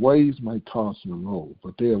 The waves may toss and roll,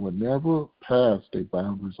 but they will never pass the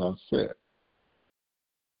boundaries I set.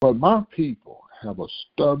 But my people have a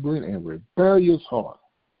stubborn and rebellious heart.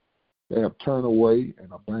 They have turned away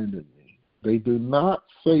and abandoned me. They do not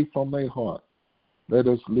say from their heart, let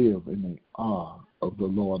us live in the awe of the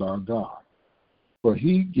Lord our God. For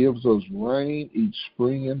he gives us rain each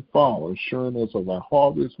spring and fall, assuring us of our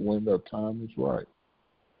harvest when the time is right.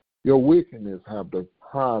 Your wickedness have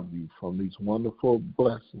deprived you from these wonderful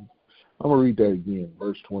blessings. I'm going to read that again,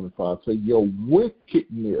 verse 25. Say, your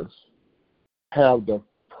wickedness have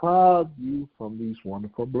deprived you from these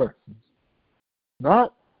wonderful blessings.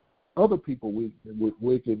 Not other people with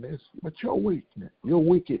wickedness, but your wickedness.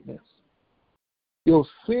 Your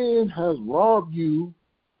sin has robbed you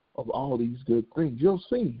of all these good things. Your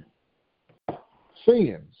sins.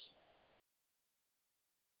 Sin.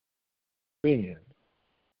 Sin.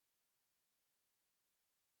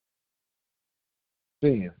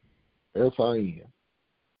 S-I-N.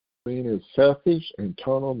 Sin is selfish,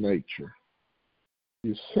 internal nature.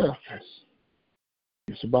 It's selfish.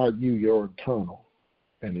 It's about you, your internal,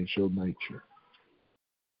 and it's your nature.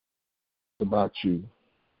 It's about you.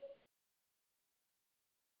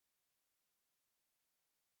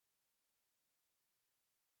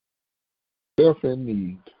 Self in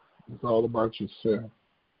need. It's all about yourself.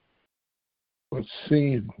 But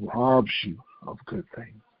sin robs you of good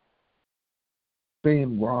things.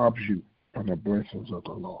 Sin robs you from the blessings of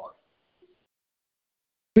the Lord.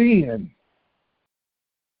 Sin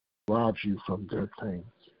robs you from good things.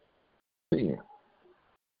 Sin.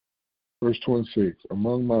 Verse 26,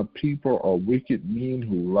 among my people are wicked men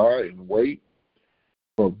who lie in wait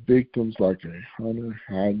for victims like a hunter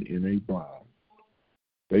hiding in a barn.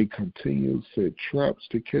 They continue to set traps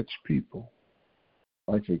to catch people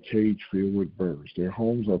like a cage filled with birds. Their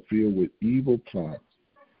homes are filled with evil plots.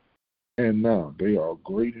 And now they are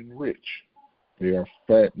great and rich. They are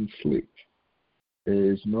fat and slick.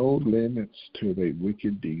 There is no limits to their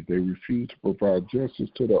wicked deeds. They refuse to provide justice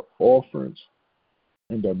to the orphans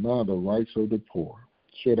and deny the rights of the poor.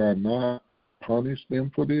 Should I not punish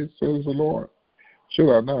them for this, says the Lord?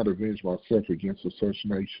 Should I not avenge myself against such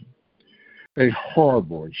nation? A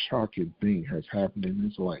horrible and shocking thing has happened in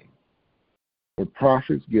this land. The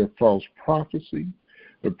prophets give false prophecy.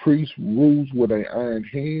 The priest rules with an iron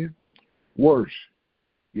hand. Worse,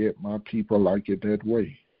 yet my people like it that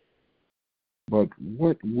way. But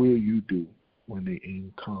what will you do when the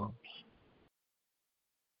end comes?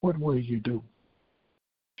 What will you do?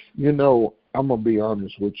 You know, I'm going to be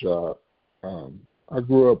honest with y'all. I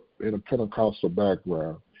grew up in a Pentecostal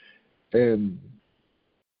background, and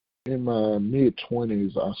in my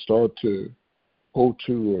mid-20s, I started to go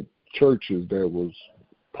to churches that was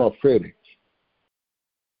prophetic.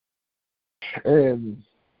 And,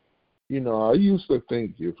 you know, I used to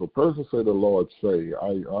think if a person said the Lord say,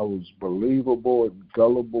 I was believable and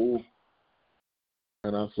gullible,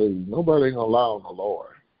 and I said, nobody ain't going to lie on the Lord.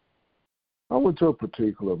 I went to a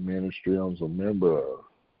particular ministry I was a member of.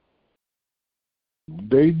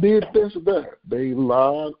 They did this and that. They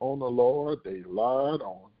lied on the Lord. They lied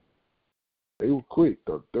on. They were quick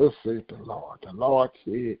to thus said the Lord. The Lord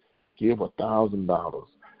said, give $1,000.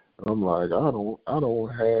 I'm like, I don't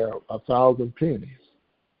have 1,000 pennies.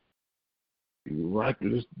 You right to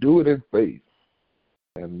just do it in faith.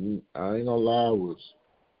 And I ain't gonna lie, I was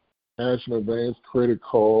cashing advance credit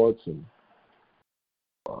cards and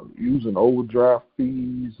using overdraft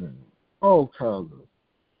fees and all kinds of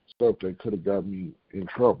stuff that could have got me in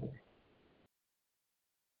trouble.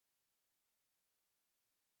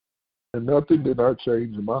 And nothing did not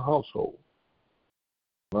change in my household.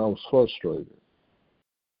 And I was frustrated.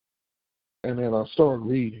 And then I started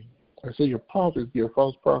reading. I said, your prophets give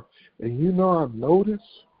false prophets. And you know, I've noticed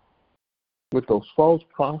with those false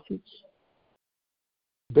prophets,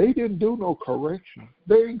 they didn't do no correction.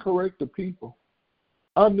 They didn't correct the people.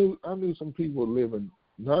 I knew some people living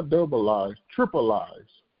not double lives, triple lives.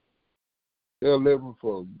 They're living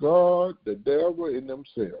for God, the devil, and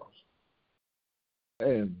themselves.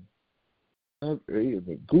 And a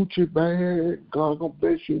Gucci bag, God gonna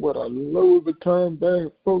bless you with a Louis Vuitton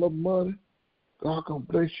bag full of money. God gonna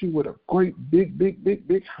bless you with a great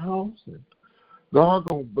big house, and God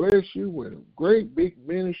gonna bless you with a great big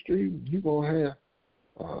ministry. You gonna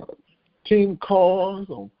have 10 cars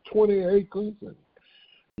on 20 acres, and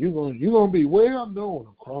you're gonna be well known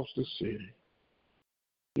across the city.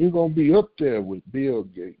 You're gonna be up there with Bill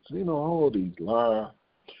Gates. You know, all these lies,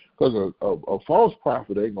 because a false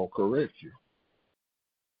prophet ain't gonna correct you.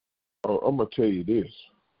 I'm gonna tell you this: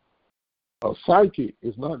 a psychic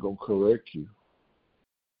is not gonna correct you.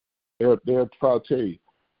 They'll try to tell you,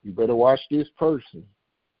 you better watch this person.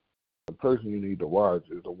 The person you need to watch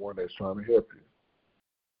is the one that's trying to help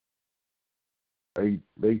you.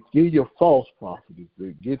 They give you false prophets.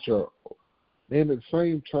 They get you. And at the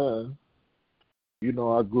same time, you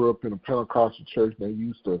know, I grew up in a Pentecostal church. They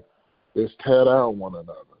used to just tear down one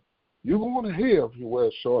another. You're going to hell if you wear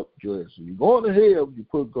a short dress. You're going to hell if you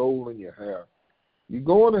put gold in your hair. You're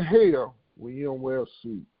going to hell when you don't wear a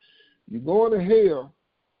suit. You're going to hell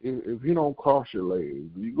if you don't cross your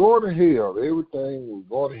legs, you go to hell. Everything will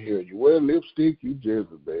go to hell. You wear lipstick, you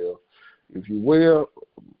Jezebel. If you wear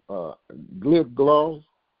lip gloss,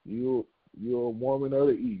 you're a woman of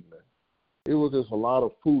the evening. It was just a lot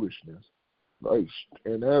of foolishness.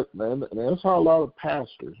 And that's how a lot of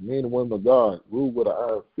pastors, men and women of God, rule with an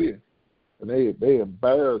iron fist. And they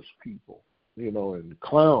embarrass people, and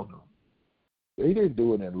clown them. They didn't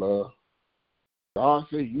do it in love. God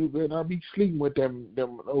said, you better not be sleeping with them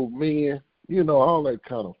old men, all that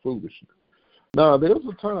kind of foolishness. Now, there's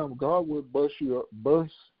a time God will bust your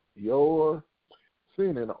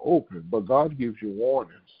sin in the open, but God gives you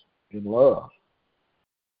warnings in love.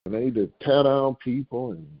 And they just tear down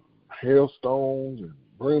people and hailstones and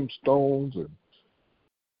brimstones,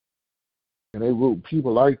 and they rule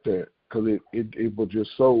people like that because it was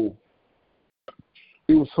just so,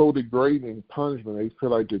 it was so degrading punishment. They feel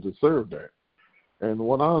like they deserve that. And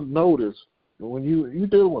when I noticed, when you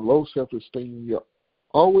deal with low self-esteem, you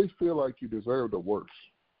always feel like you deserve the worst.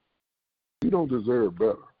 You don't deserve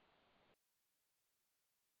better.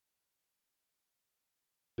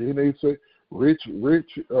 Then they say, being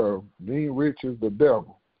rich is the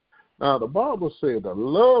devil. Now, the Bible said the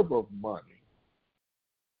love of money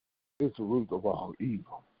is the root of all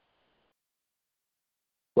evil.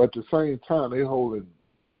 But at the same time, they're holding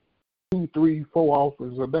 2, 3, 4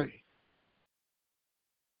 offerings a day.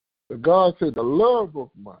 But God said the love of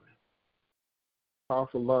money,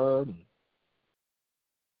 powerful love.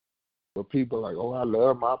 But people are like, oh, I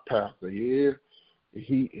love my pastor. Yeah,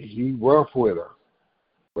 he rough with us,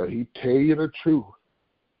 but he tell you the truth.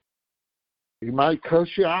 He might cuss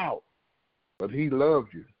you out, but he loves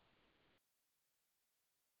you.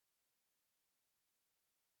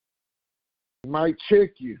 He might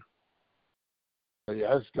check you.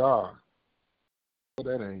 Yeah, that's God. But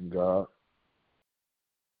that ain't God.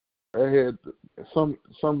 They had some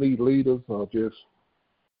of these leaders are just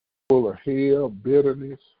full of hell,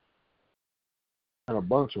 bitterness, and a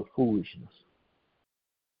bunch of foolishness.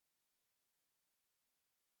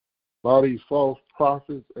 A lot of these false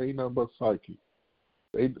prophets ain't nothing but psychic.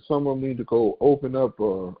 Some of them need to go open up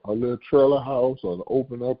a little trailer house or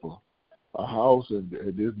open up a house and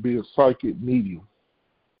just be a psychic medium.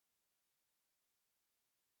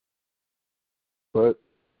 But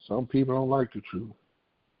some people don't like the truth.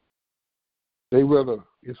 They rather,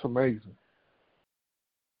 it's amazing.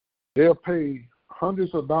 They'll pay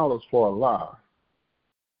hundreds of dollars for a lie,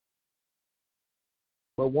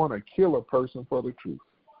 but want to kill a person for the truth.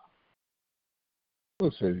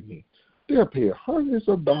 Let's say it again. They'll pay hundreds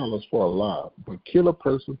of dollars for a lie, but kill a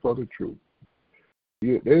person for the truth.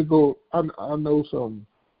 Yeah, they go. I know some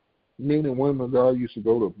men and women that used to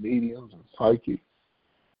go to mediums and psychics,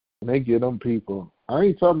 and they get them people. I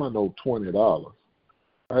ain't talking about no $20.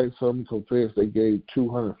 I had some confess they gave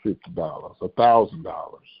 $250,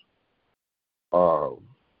 $1,000.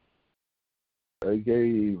 They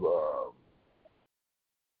gave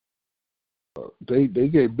they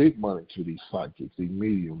gave big money to these psychics, these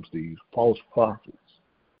mediums, these false prophets.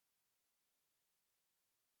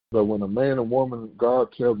 But when a man and woman,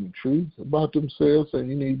 God tells them the truth about themselves and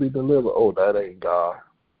you need to be delivered, oh, that ain't God.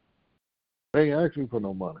 They ain't asking for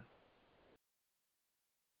no money.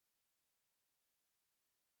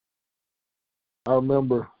 I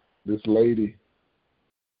remember this lady,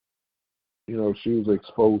 she was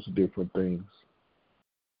exposed to different things.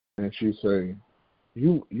 And she said,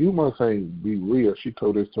 you must ain't be real. She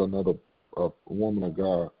told this to another woman of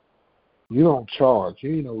God. You don't charge.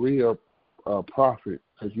 You ain't a real prophet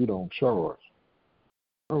because you don't charge.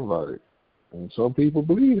 I'm like, and some people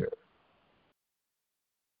believe it.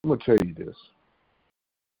 I'm going to tell you this.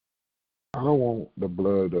 I don't want the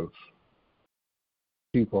blood of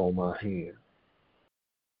people on my hand.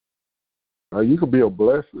 Now, you can be a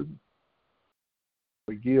blessing,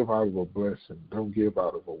 but give out of a blessing. Don't give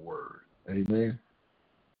out of a word. Amen?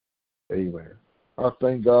 Amen. I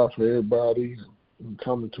thank God for everybody. I'm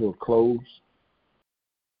coming to a close.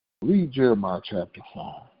 Read Jeremiah chapter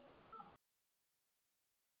 5.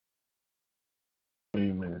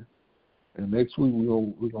 Amen. And next week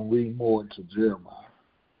we're gonna read more into Jeremiah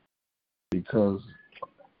because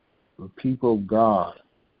the people of God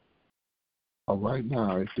are right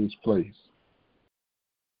now at this place.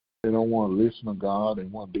 They don't want to listen to God. They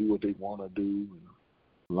want to do what they want to do, and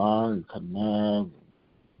lie and connive, and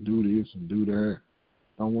do this and do that.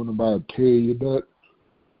 I don't want nobody to tell you that.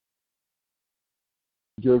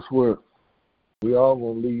 Guess what? We all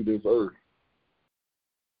gonna leave this earth.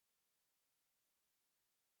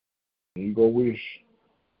 And you gonna wish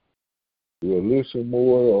you'll listen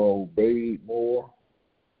more or obey more.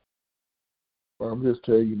 But I'm just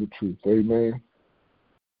telling you the truth. Amen.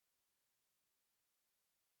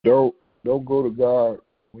 Don't go to God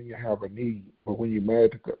when you have a need, but when you're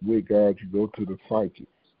mad with God, you go to the psychic,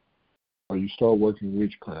 or you start working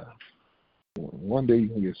witchcraft. One day you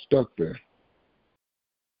can get stuck there.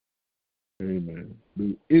 Amen.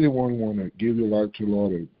 Do anyone want to give your life to the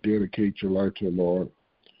Lord or dedicate your life to the Lord?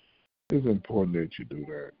 It's important that you do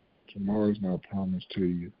that. Tomorrow is not promised to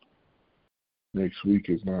you. Next week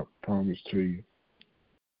is not promised to you.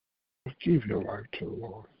 But give your life to the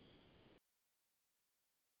Lord.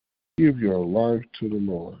 Give your life to the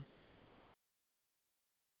Lord.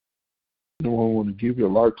 No one want to give your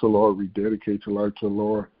life to the Lord, rededicate your life to the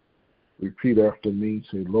Lord. Repeat after me.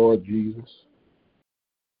 Say, Lord Jesus,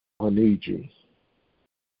 I need you.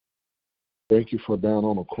 Thank you for dying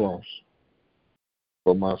on the cross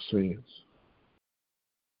for my sins.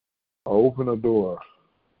 I open the door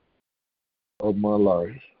of my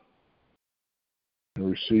life and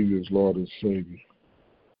receive you as Lord and Savior.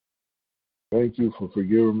 Thank you for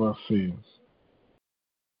forgiving my sins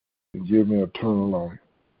and give me eternal life.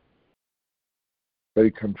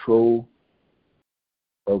 Take control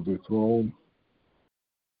of the throne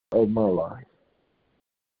of my life.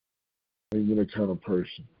 Make me the kind of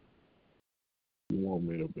person you want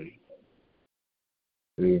me to be.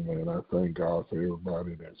 Amen. I thank God for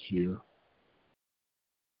everybody that's here.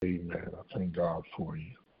 Amen. I thank God for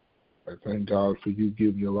you. I thank God for you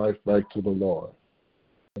giving your life back to the Lord.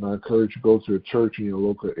 And I encourage you to go to a church in your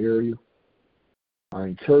local area. I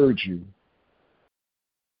encourage you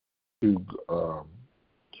to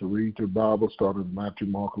read the Bible, starting with Matthew,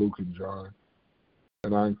 Mark, Luke, and John.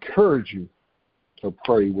 And I encourage you to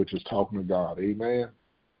pray, which is talking to God. Amen.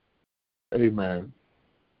 Amen.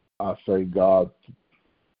 I thank God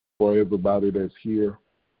for everybody that's here.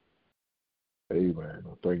 Amen.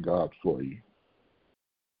 I thank God for you.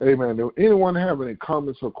 Amen. Do anyone have any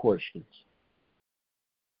comments or questions?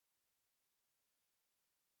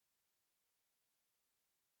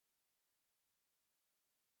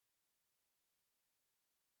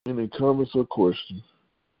 Any comments or questions?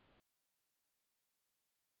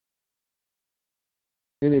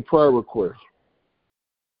 Any prayer requests?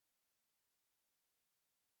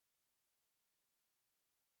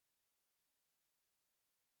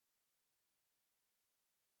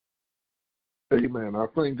 Amen. I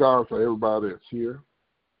thank God for everybody that's here.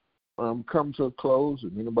 Come to a close.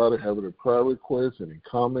 If anybody have any prayer requests, any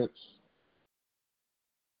comments?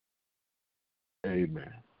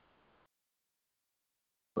 Amen.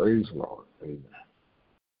 Praise the Lord. Amen.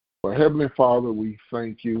 Well, Heavenly Father, we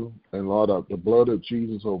thank you. And Lord, the blood of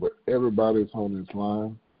Jesus over everybody that's on this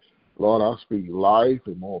line. Lord, I speak life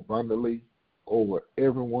and more abundantly over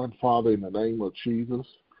everyone, Father, in the name of Jesus.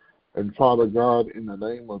 And Father God, in the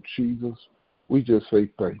name of Jesus, we just say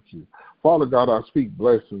thank you. Father God, I speak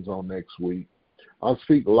blessings on next week. I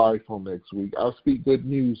speak life on next week. I speak good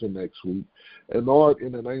news on next week. And Lord,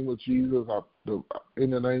 in the name of Jesus,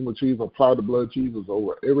 apply the blood of Jesus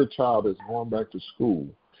over every child that's going back to school,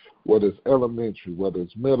 whether it's elementary, whether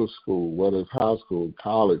it's middle school, whether it's high school,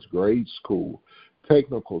 college, grade school,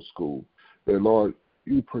 technical school. That, Lord,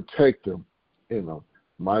 you protect them in the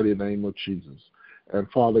mighty name of Jesus. And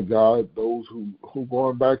Father God, those who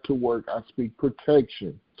going back to work, I speak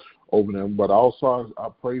protection over them. But also I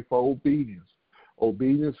pray for obedience.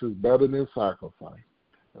 Obedience is better than sacrifice.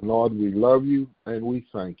 And Lord, we love you and we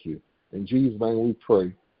thank you. In Jesus' name we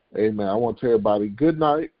pray. Amen. I want to tell everybody good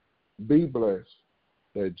night. Be blessed.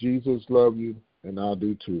 That Jesus loves you and I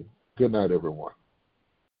do too. Good night, everyone.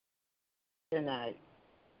 Good night.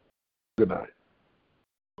 Good night.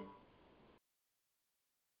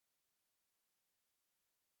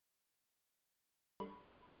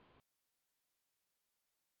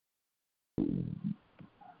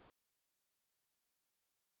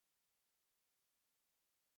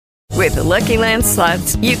 With the Lucky Land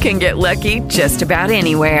Slots, you can get lucky just about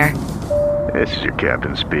anywhere. This is your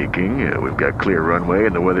captain speaking. We've got clear runway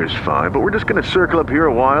and the weather's fine, but we're just going to circle up here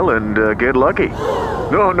a while and get lucky.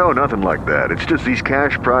 No, nothing like that. It's just these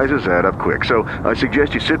cash prizes add up quick. So I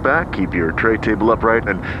suggest you sit back, keep your tray table upright,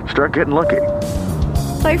 and start getting lucky.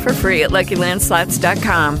 Play for free at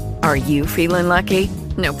LuckyLandSlots.com. Are you feeling lucky?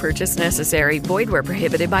 No purchase necessary. Void where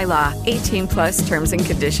prohibited by law. 18+ terms and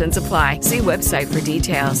conditions apply. See website for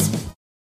details.